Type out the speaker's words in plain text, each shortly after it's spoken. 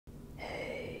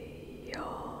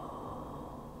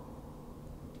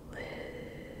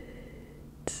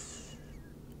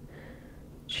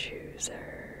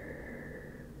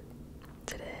user.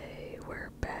 Today we're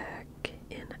back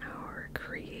in our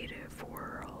creative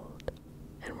world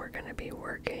and we're going to be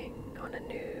working on a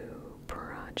new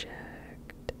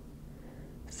project.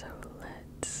 So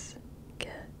let's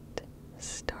get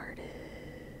started.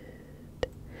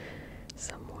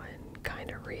 Someone kind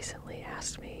of recently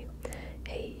asked me,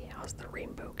 hey, how's the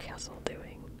Rainbow Castle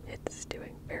doing? It's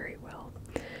doing very well.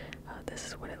 This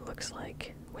is what it looks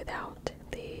like without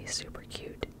the super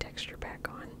cute texture pack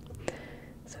on.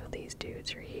 So these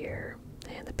dudes are here,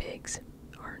 and the pigs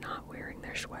are not wearing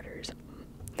their sweaters.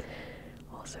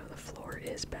 Also, the floor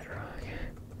is bedrock,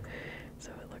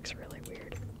 so it looks really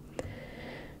weird.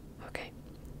 Okay,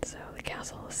 so the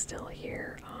castle is still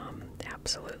here.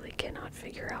 Absolutely cannot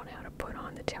figure out how to put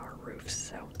on the tower roofs,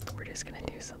 so we're just gonna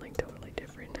do something totally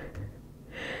different.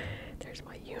 There's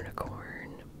my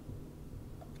unicorn.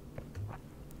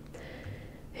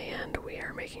 And we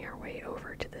are making our way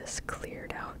over to this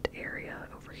cleared out area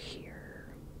over here.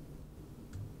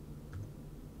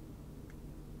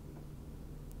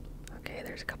 Okay,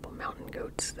 there's a couple mountain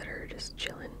goats that are just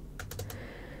chilling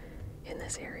in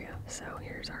this area. So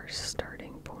here's our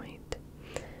starting point.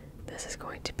 This is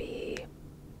going to be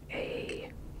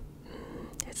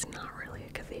it's not really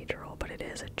a cathedral, but it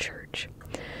is a church.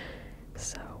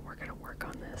 So we're going to work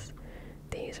on this.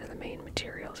 These are the main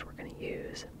materials we're going to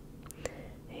use.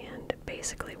 And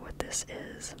basically what this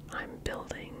is, I'm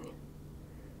building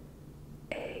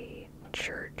a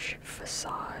church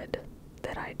facade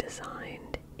that I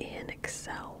designed in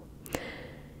Excel.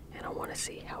 And I want to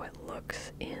see how it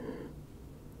looks in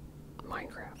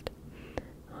Minecraft.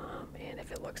 And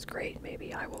if it looks great,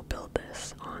 maybe I will build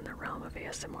this on the realm of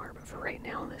ASMR. But for right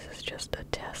now, this is just a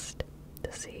test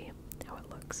to see how it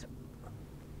looks.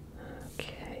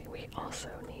 Okay, we also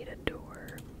need a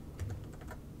door.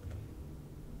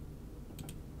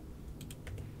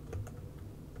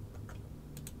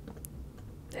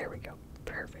 There we go.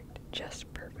 Perfect.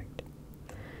 Just perfect.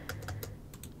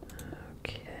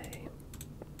 Okay.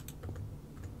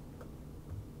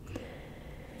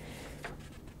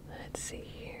 Let's see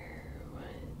here. 1,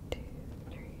 2,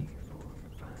 3,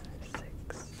 4, 5,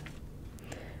 6.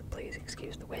 Please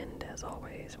excuse the wind as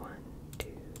always. 1, 2,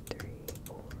 3,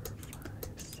 4, 5,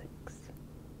 6.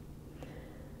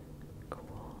 Cool.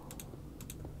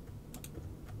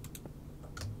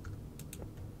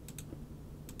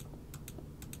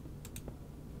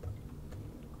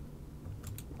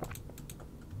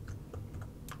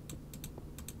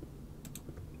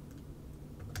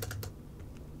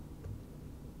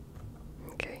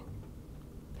 Okay,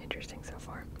 interesting so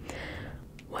far.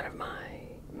 One of my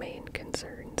main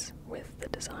concerns with the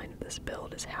design of this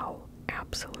build is how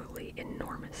absolutely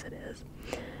enormous it is.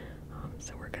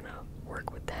 So we're gonna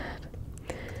work with that.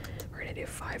 We're gonna do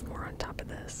 5 more on top of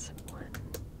this. 1,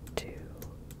 2,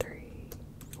 3,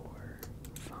 4,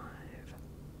 5.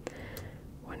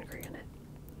 1 granite.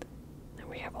 And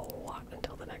we have a lot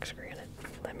until the next granite.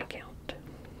 Let me count.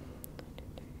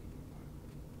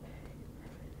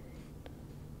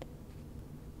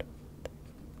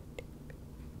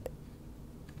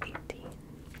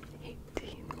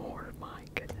 18 more, my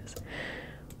goodness.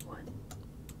 1,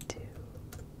 2,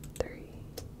 3,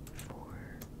 4,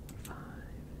 5,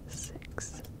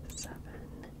 6, 7,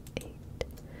 8,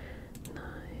 9,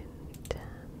 10,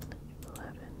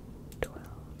 11, 12,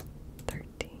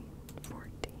 13,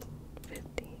 14,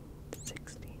 15,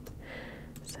 16,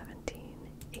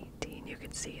 17, 18. You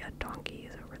can see a donkey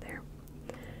is over there.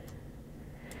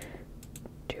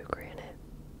 2 granite.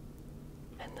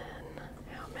 And then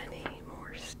how many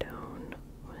more stone?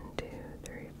 1, 2,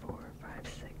 3, 4, 5,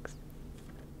 6.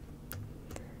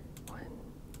 1,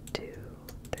 2,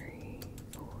 3,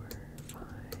 4, 5,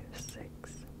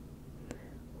 6.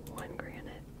 1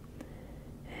 granite.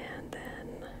 And then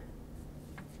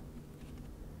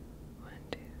 1,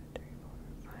 2, 3,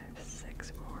 4, 5,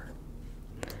 6 more.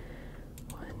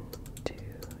 1, 2,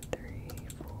 3,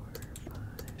 4,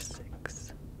 5,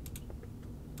 6.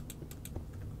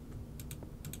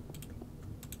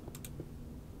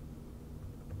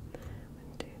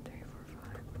 1, 2, 3, 4,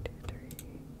 5. 1, 2, 3,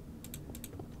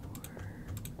 4,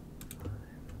 5.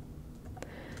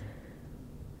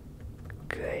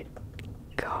 Good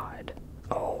God.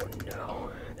 Oh no,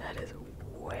 that is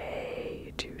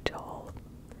way too tall.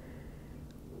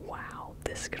 Wow,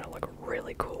 this is gonna look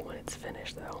really cool when it's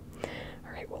finished though.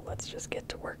 Alright, well let's just get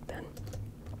to work then.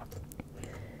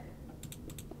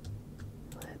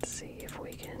 Let's see if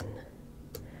we can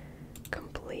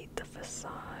complete the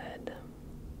facade.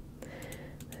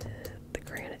 The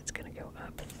granite's gonna go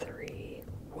up 3.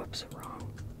 Whoops,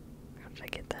 wrong. How did I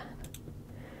get that?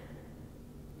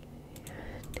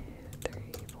 Okay, 1, 2, 3,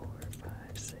 4,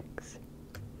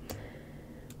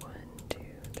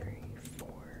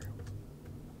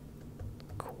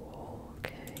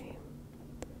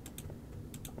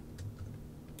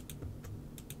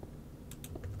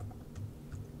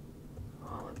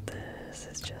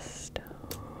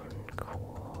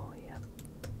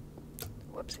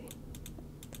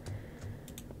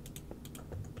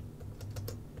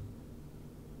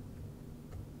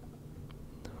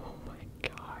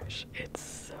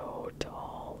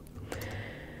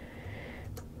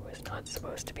 not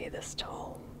supposed to be this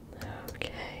tall.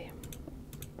 Okay.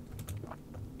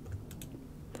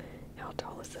 How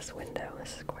tall is this window?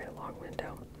 This is quite a long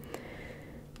window.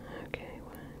 Okay,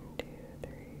 1, 2,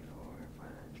 3, 4, 5,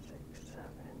 6, 7,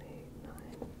 8, 9,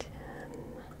 10.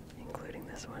 Including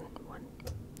this one. 1,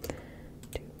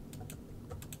 2,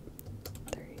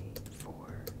 3,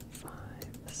 4, 5,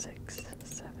 6,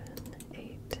 7,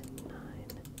 8, 9,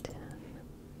 10.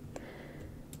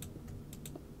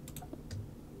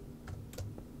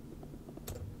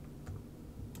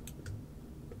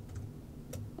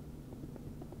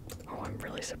 Oh, I'm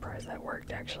really surprised that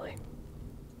worked actually.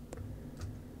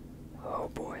 Oh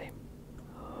boy.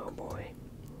 Oh boy.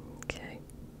 Okay.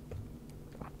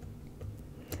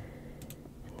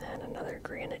 And then another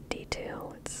granite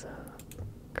detail. It's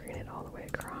granite all the way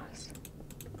across.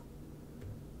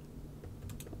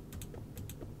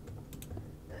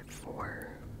 Is it 4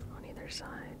 on either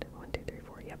side? 1, 2, 3,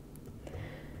 4. Yep.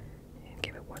 And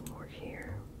give it one more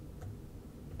here.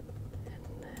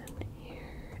 And then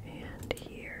here and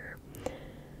here.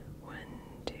 1,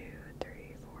 2,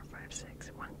 3, 4, 5,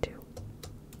 6. 1, 2,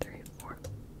 3, 4,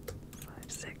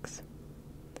 5, 6.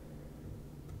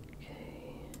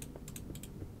 Okay.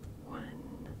 1,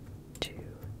 2,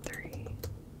 3,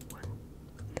 1.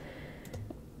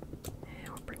 And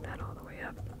we'll bring that all the way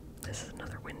up. This is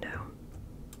another window.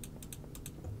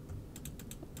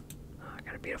 Oh, I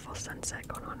got a beautiful sunset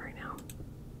going on right now.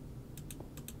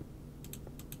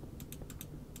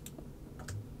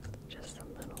 Just some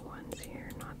little ones here,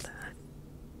 not that.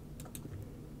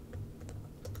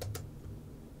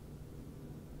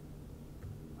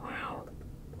 Wow.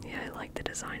 Yeah, I like the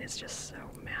design. It's just so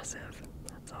massive.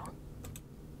 That's all.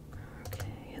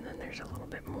 Okay, and then there's a little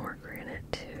bit more granite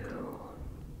too.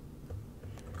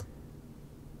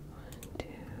 1, 2,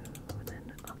 and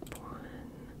then up 1.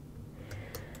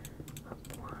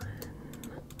 Up 1.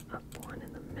 Up 1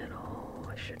 in the middle.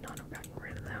 I should not have gotten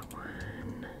rid of that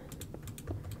one.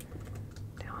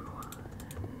 Down 1.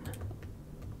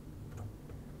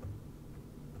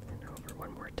 And over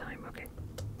one more time. Okay.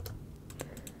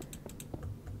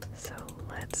 So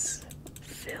let's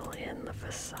fill in the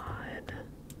facade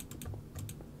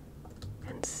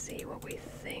and see what we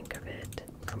think of it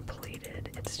completed.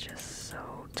 It's just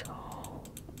so tall.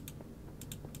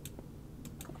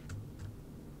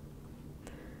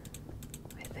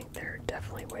 I think there are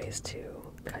definitely ways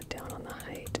to cut down on the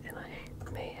height, and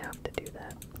I may have to do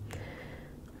that.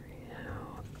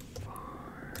 How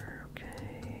far?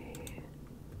 Okay.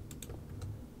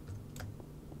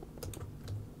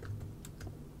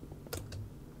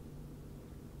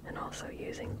 And also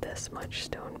using this much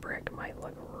stone brick might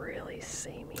look really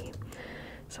samey.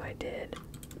 So I did,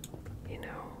 you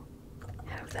know,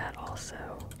 have that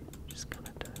also. Just kind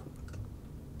of to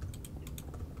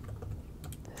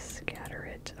scatter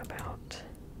it about.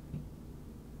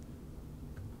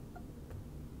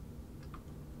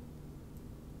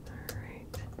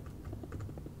 Alright.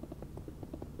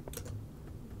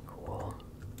 Cool.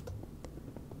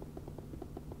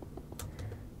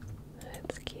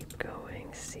 Let's keep going,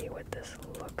 see what this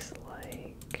looks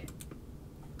like.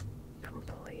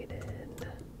 Completed.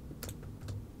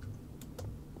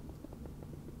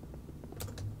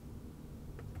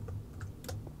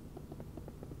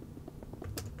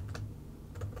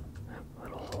 That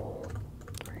little hole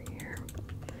right here.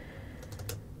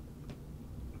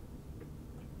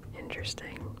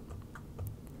 Interesting.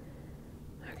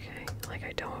 Okay, like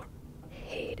I don't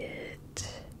hate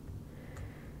it.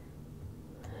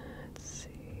 Let's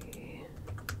see.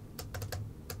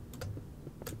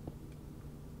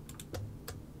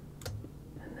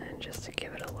 And then just to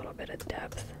give it a little bit of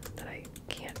depth that I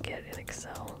can't get in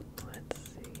Excel. Let's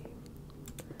see.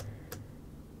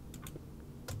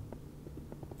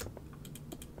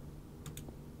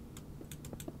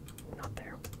 Not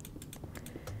there.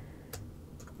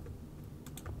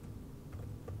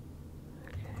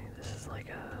 Okay, this is like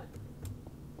a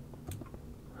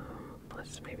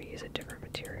let's maybe use a different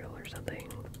material or something.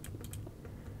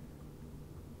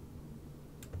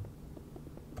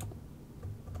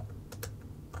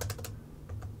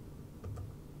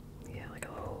 Yeah, like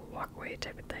a little walkway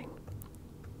type of thing.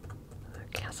 A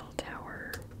castle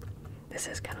tower. This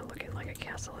is kind of looking like a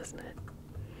castle, isn't it?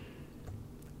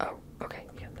 Oh, okay,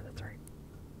 yeah, that's right.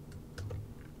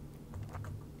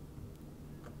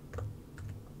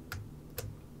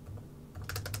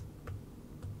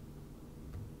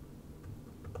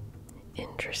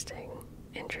 Interesting.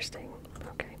 Interesting.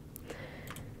 Okay.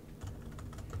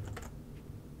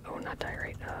 Oh, not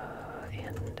diorite.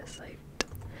 Andesite.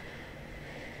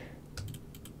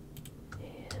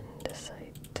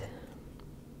 Andesite.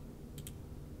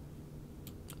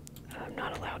 I'm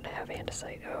not allowed to have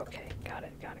andesite. Okay, got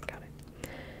it, got it, got it.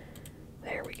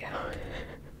 There we go.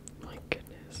 My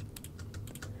goodness.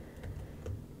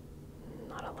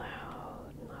 Not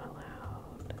allowed, not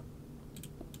allowed.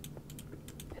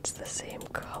 It's the same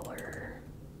color.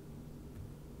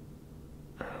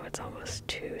 Oh, it's almost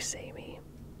too samey.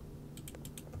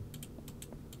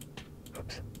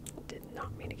 Oops, did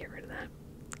not mean to get rid of that.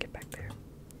 Get back there.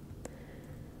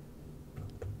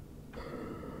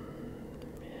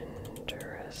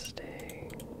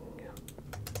 Interesting.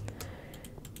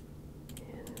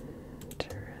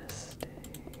 Interesting.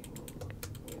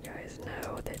 You guys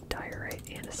know that diorite,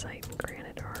 andesite, and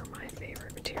granite are my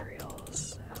favorite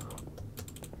materials, so.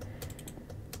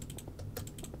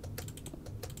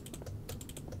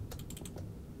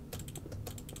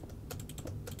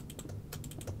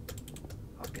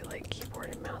 Hope you like keyboard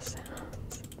and mouse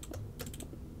sounds.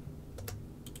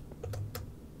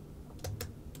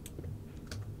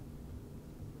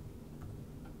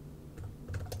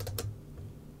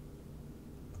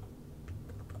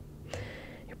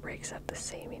 It breaks up the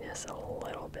sameness a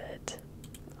little bit.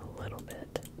 A little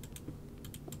bit.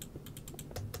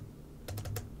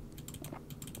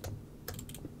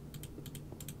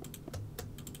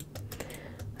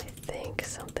 I think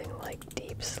something like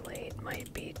deep slate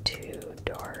might be too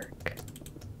dark.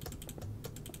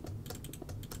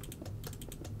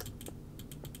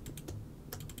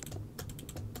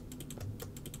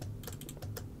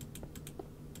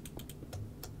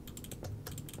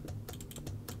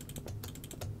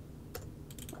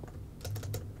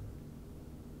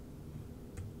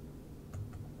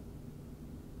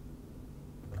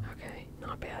 Okay,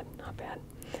 not bad, not bad.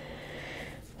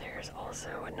 There's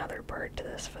also another part to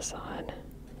this facade,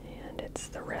 and it's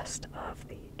the rest of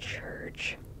the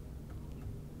church.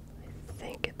 I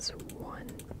think it's one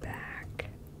back.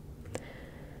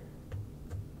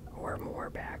 Or more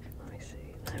back. Let me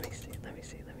see, let me see, let me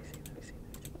see, let me see, let me see, let me see.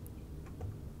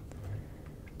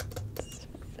 Let's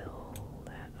fill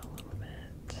that a little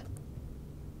bit.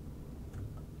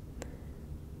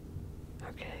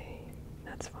 Okay,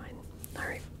 that's fine.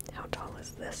 Alright, how tall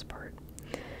is this part?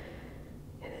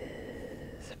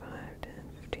 It is 5, 10,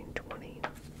 15, 20.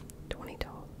 20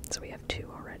 tall. So we have 2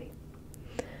 already.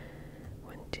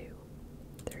 1, 2,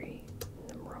 3.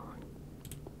 I'm wrong.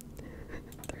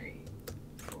 3,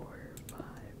 4, 5,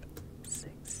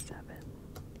 6, 7,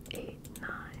 8, 9,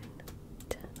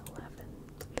 10, 11,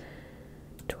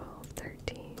 12,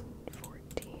 13,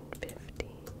 14, 15,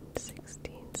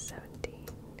 16, 17,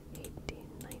 18,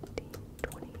 19,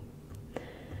 20.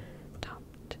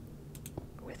 Topped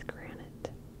with granite.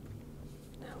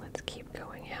 Now let's keep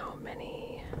going. How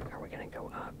many are we going to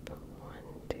go up? 1,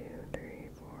 2, 3,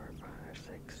 4, 5,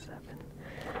 6, 7.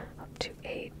 Up to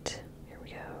 8. Here we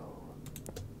go.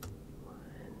 1,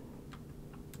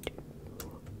 2.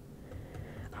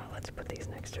 Oh, let's put these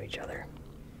next to each other.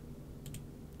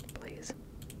 Please.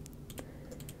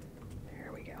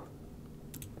 There we go.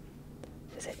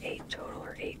 Is it 8 total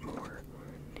or 8 more? 1,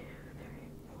 2, 3,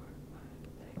 4,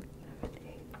 5, 6, 7,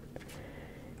 8.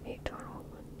 8 total.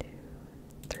 1, 2,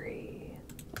 3,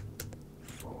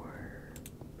 4,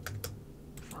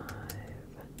 5,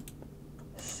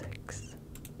 6,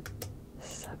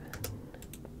 7,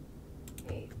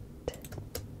 8.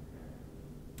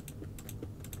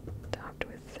 Topped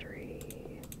with 3.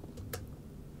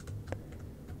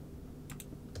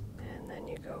 And then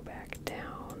you go back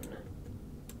down.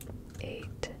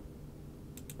 8.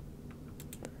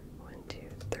 1, 2,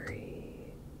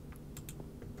 3,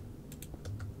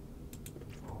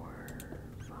 4,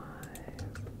 5,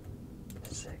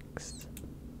 6,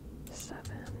 7,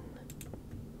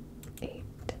 8.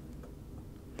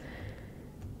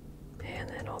 And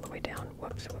then all the way down.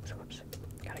 Whoops, whoops, whoops.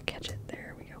 Gotta catch it.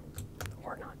 There we go.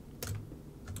 Or not.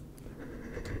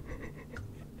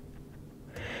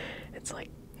 It's like,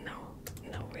 no,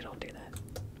 no, we don't do that.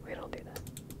 We don't do that.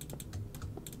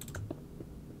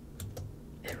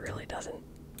 It really doesn't.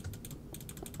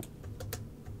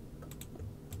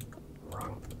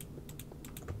 Wrong.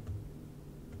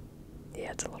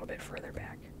 Yeah, it's a little bit further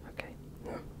back. Okay.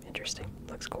 Interesting.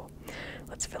 Looks cool.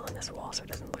 Let's fill in this wall so it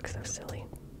doesn't look so silly.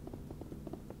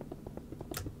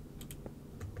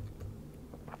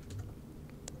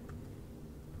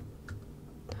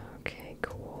 Okay,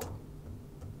 cool.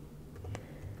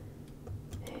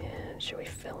 And should we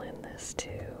fill in this too?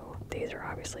 These are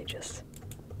obviously just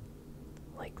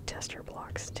like tester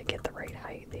blocks to get the right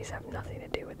height. These have nothing to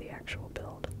do with the actual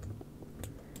build.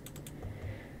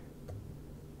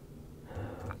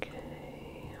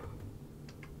 Okay.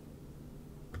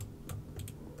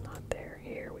 Not there.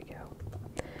 Here we go.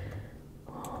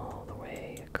 All the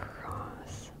way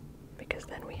across. Because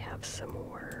then we have some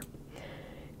more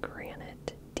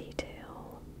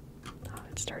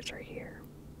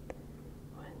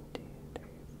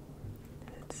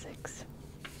 6.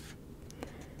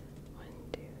 1,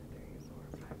 2, 3,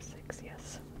 4, 5, 6.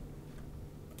 Yes.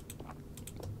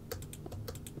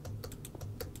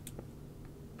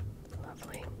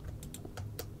 Lovely.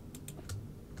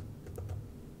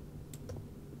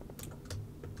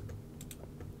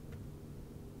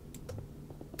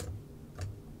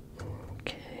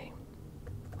 Okay.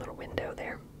 Little window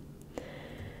there.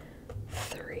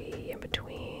 3 in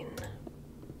between.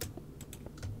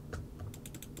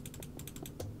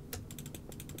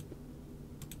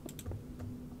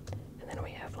 And then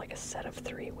we have like a set of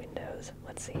 3 windows.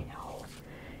 Let's see how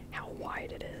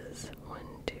wide it is. 1,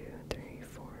 2, 3,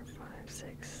 4, 5,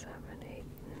 6, 7, 8,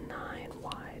 9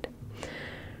 wide.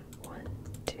 1,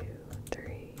 2,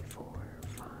 3, 4,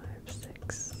 5,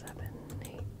 6, 7,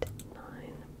 8,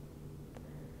 9.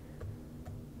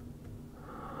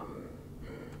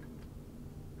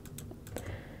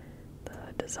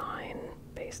 The design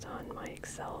based on my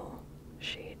Excel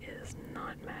sheet is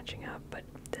not matching up, but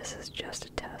this is just a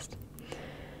test.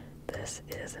 This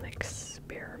is an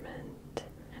experiment.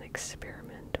 An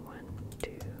experiment. 1,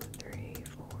 2, 3,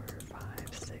 4, 5,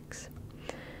 6.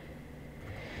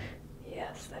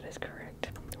 Yes, that is correct.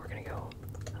 We're gonna go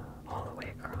all the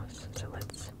way across. So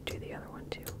let's do the other one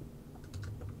too.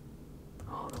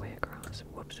 All the way across.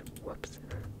 Whoops, whoops.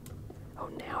 Oh,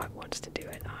 now it wants to do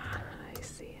it. Ah, I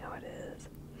see how it is.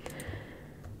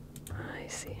 I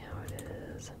see how it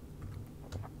is.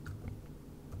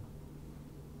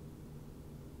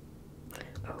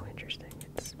 Oh, interesting.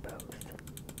 It's both.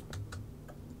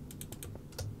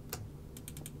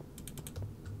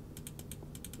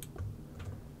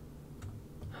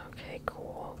 Okay,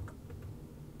 cool.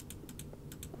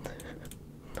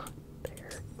 Not there.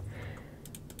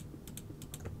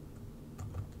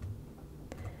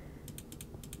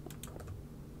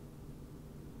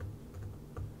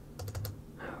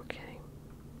 Okay.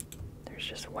 There's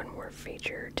just one more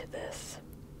feature to this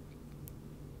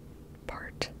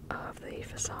part of the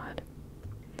facade.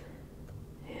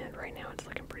 And right now it's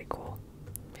looking pretty cool.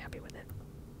 I'm happy with it.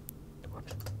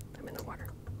 Whoops, I'm in the water.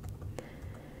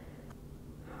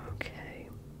 Okay.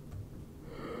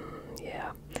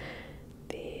 Yeah.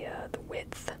 The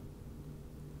width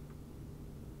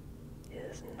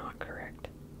is not correct.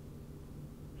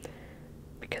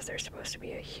 Because there's supposed to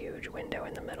be a huge window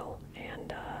in the middle,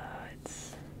 and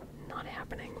it's not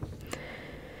happening.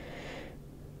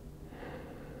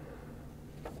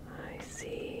 I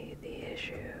see the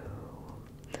issue.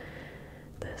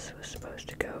 This was supposed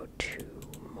to go 2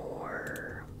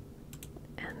 more,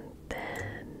 and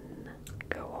then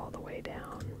go all the way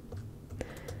down.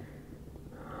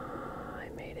 I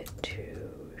made it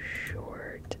too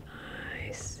short.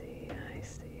 I see, I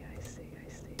see, I see, I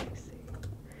see, I see.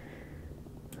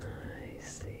 I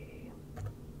see.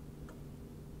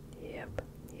 Yep,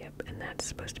 yep, and that's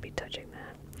supposed to be touching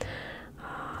that.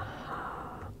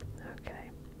 Okay.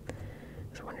 I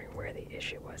was wondering where the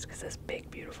issue was, because this big,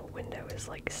 beautiful window is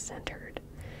like centered,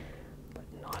 but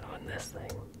not on this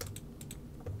thing.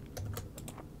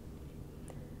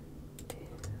 2,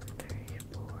 3,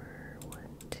 4, 1,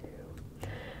 2.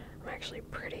 I'm actually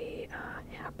pretty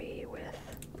happy with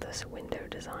this window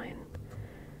design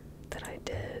that I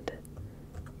did,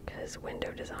 because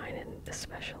window design, and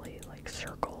especially like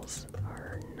circles,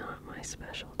 are not my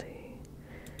specialty.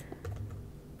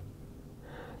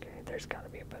 Okay, there's got to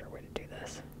be a better way to do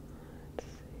this. Let's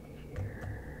see here.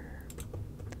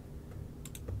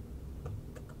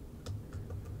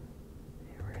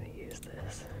 Yeah, we're going to use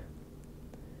this.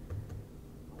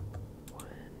 1,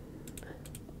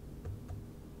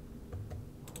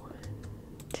 1,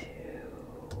 2.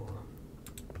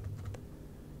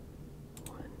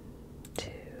 1,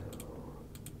 2.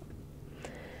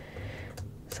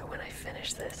 So when I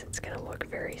finish this, it's going to look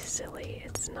very silly.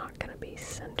 It's not going to be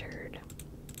centered.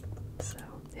 So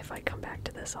if I come back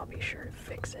to this, I'll be sure to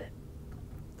fix it.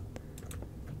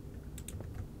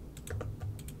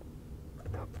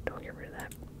 Nope, don't get rid of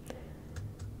that.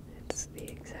 It's the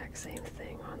exact same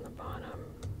thing on the bottom.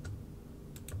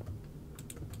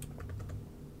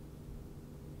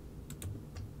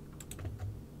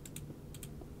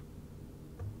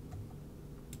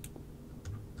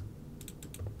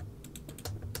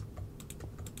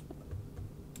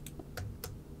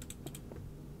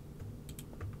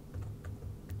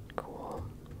 Cool.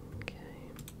 Okay.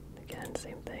 Again,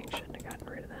 same thing. Shouldn't have gotten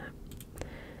rid of that.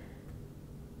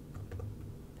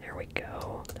 There we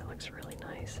go. That looks really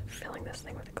nice. Filling this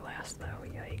thing with glass, though.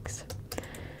 Yikes.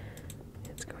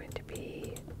 It's going to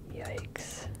be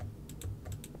yikes.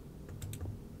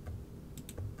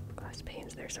 Glass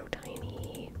panes, they're so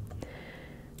tiny.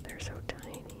 They're so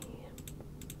tiny.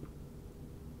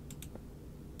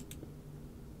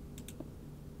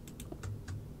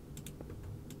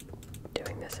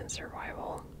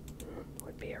 survival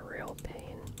would be a real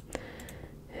pain.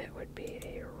 It would be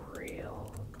a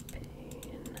real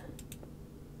pain.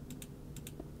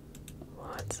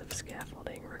 Lots of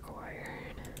scaffolding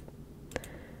required.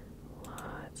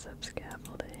 Lots of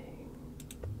scaffolding.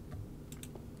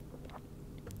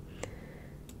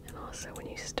 And also when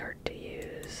you start to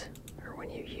use, or when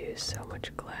you use so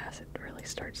much glass, it really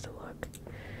starts to look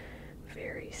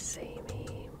very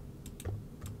samey.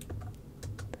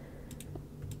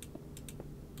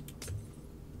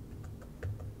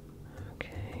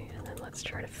 Okay, and then let's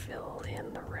try to fill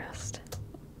in the rest.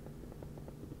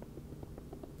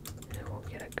 And we'll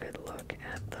get a good look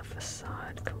at the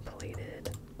facade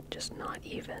completed, just not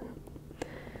even.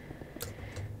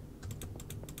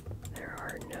 There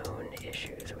are known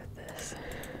issues with this.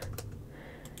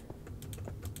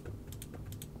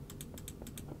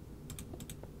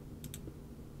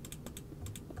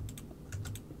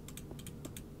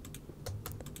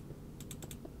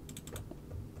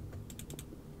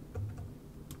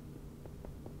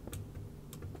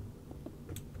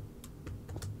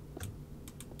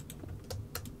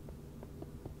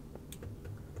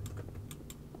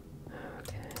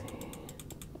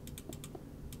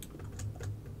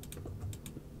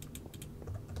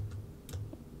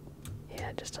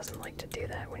 It just doesn't like to do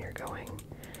that when you're going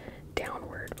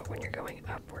downward, but when you're going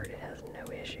upward, it has no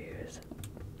issues.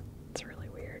 It's really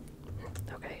weird.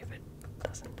 Okay, if it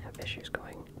doesn't have issues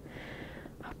going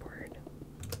upward,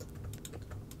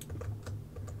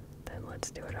 then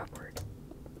let's do it upward.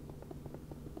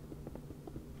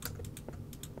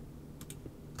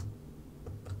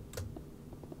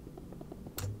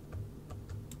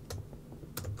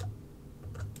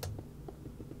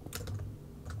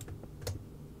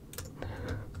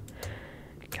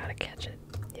 Gotta catch it.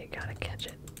 You gotta catch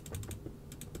it.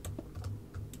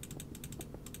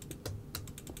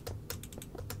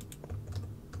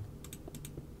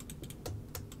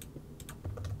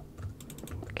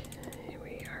 Okay,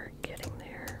 we are getting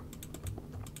there.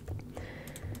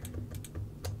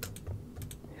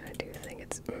 I do think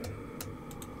it's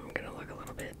gonna look a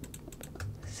little bit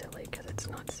silly because it's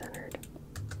not centered.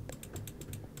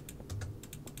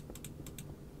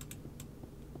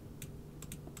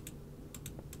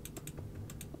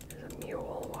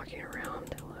 Mule walking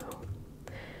around. Hello.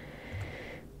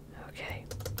 Okay.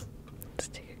 Let's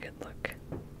take a good look.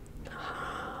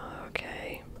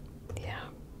 Okay. Yeah.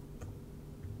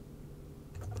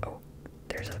 Oh,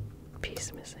 there's a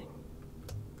piece missing.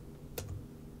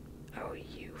 Oh,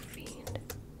 you fiend.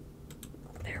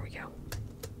 There we go.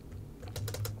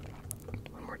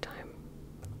 One more time.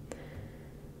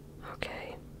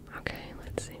 Okay. Okay,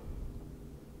 let's see.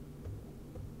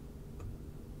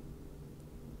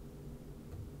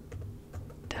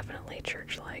 Definitely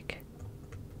church-like.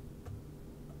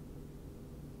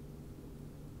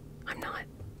 I'm not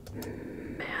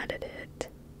mad at it.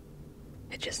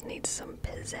 It just needs some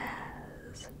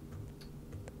pizzazz.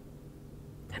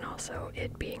 And also,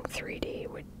 it being 3D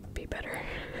would be better.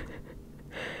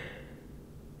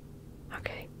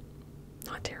 Okay.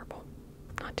 Not terrible.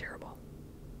 Not terrible.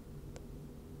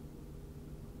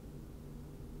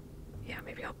 Yeah,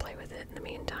 maybe I'll play with it in the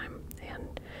meantime.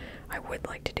 And I would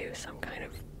like to do some kind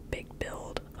of big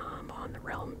build on the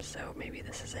realm, so maybe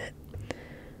this is it.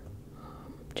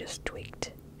 Just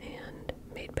tweaked and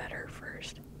made better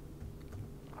first.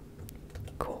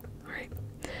 Cool. Alright.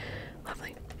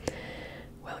 Lovely.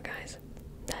 Well, guys,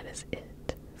 that is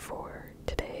it for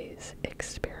today's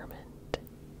experiment.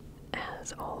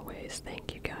 As always,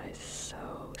 thank you guys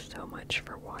so much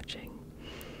for watching,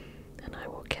 and I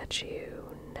will catch you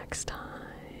next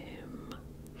time.